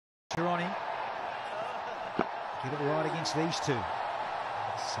On him. Get it right against these two.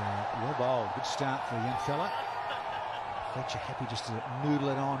 It's well bowled. Good start for the young fella. Fletcher happy just to noodle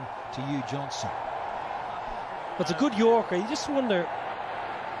it on to you, Johnson. It's a good Yorker. You just wonder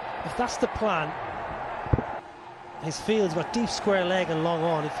if that's the plan. His field's got deep square leg and long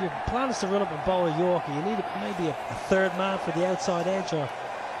on. If your plan is to run up and bowl a Yorker, you need maybe a third man for the outside edge, or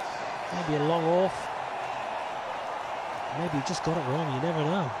maybe a long off. Maybe he just got it wrong. You never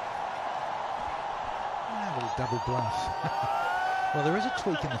know. A little double bluff. Well, there is a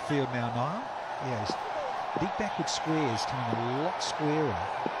tweak in the field now, Niall. Yes, deep backward squares coming a lot squarer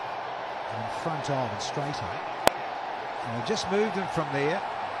and in front of and straighter. And they've just moved them from there.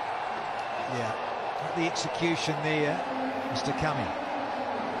 Yeah, not the execution there, Mr. Cumming.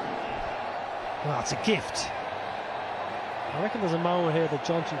 Well, it's a gift. I reckon there's a moment here that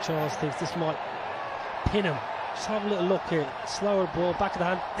Johnson Charles thinks this might pin him. Just have a little look here. Slower ball, back of the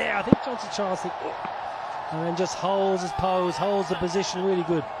hand. There, I think Johnson Charles thinks, and then just holds his pose, holds the position really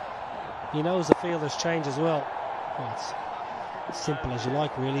good. He knows the fielder's change as well. Well, it's as simple as you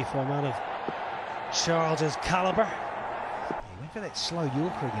like, really, for a man of Charles's calibre. He went for that slow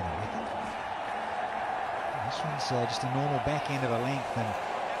Yorker again, I reckon. This one's just a normal back end of a length, and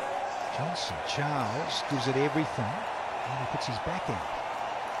Johnson Charles gives it everything, and he puts his back end.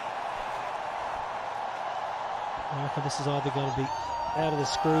 I reckon this is either going to be out of the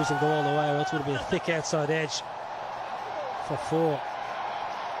screws and go all the way, or else it would be a thick outside edge for 4.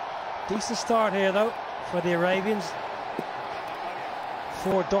 Decent start here, though, for the Arabians.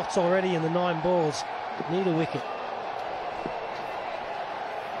 4 dots already in the 9 balls. Need a wicket.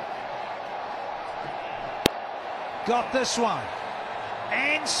 Got this one.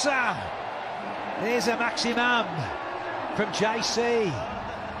 And some. There's a maximum from JC.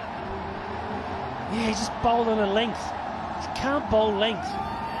 Yeah, he's just bowled on a length. You can't bowl length.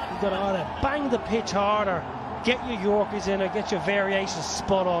 You've got to either bang the pitch harder, get your Yorkers in, or get your variations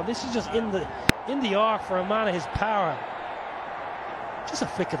spot on. This is just in the arc for a man of his power. Just a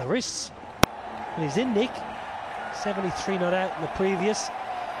flick of the wrists. And he's in, Nick. 73 not out in the previous.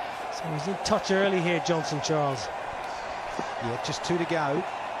 So he's in touch early here, Johnson Charles. Yeah, just 2 to go on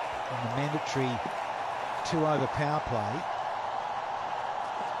the mandatory 2-over power play.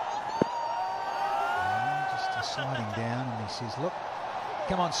 Sliding down, and he says, look,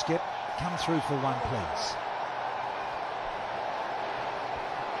 come on, Skip, come through for 1, please.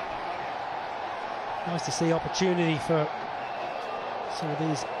 Nice to see opportunity for some of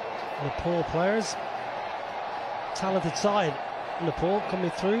these Nepal players. Talented side, Nepal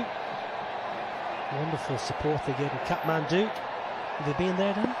coming through. Wonderful support they get in Kathmandu. Have they been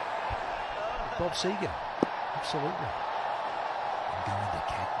there, Dan? Bob Seeger, absolutely. I'm going to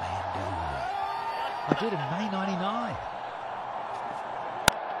Kathmandu. I did in May '99.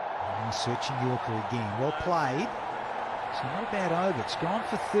 Searching Yorker again. Well played. So not a bad over. It's gone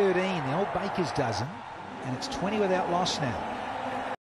for 13. The old Baker's dozen. And it's 20 without loss now.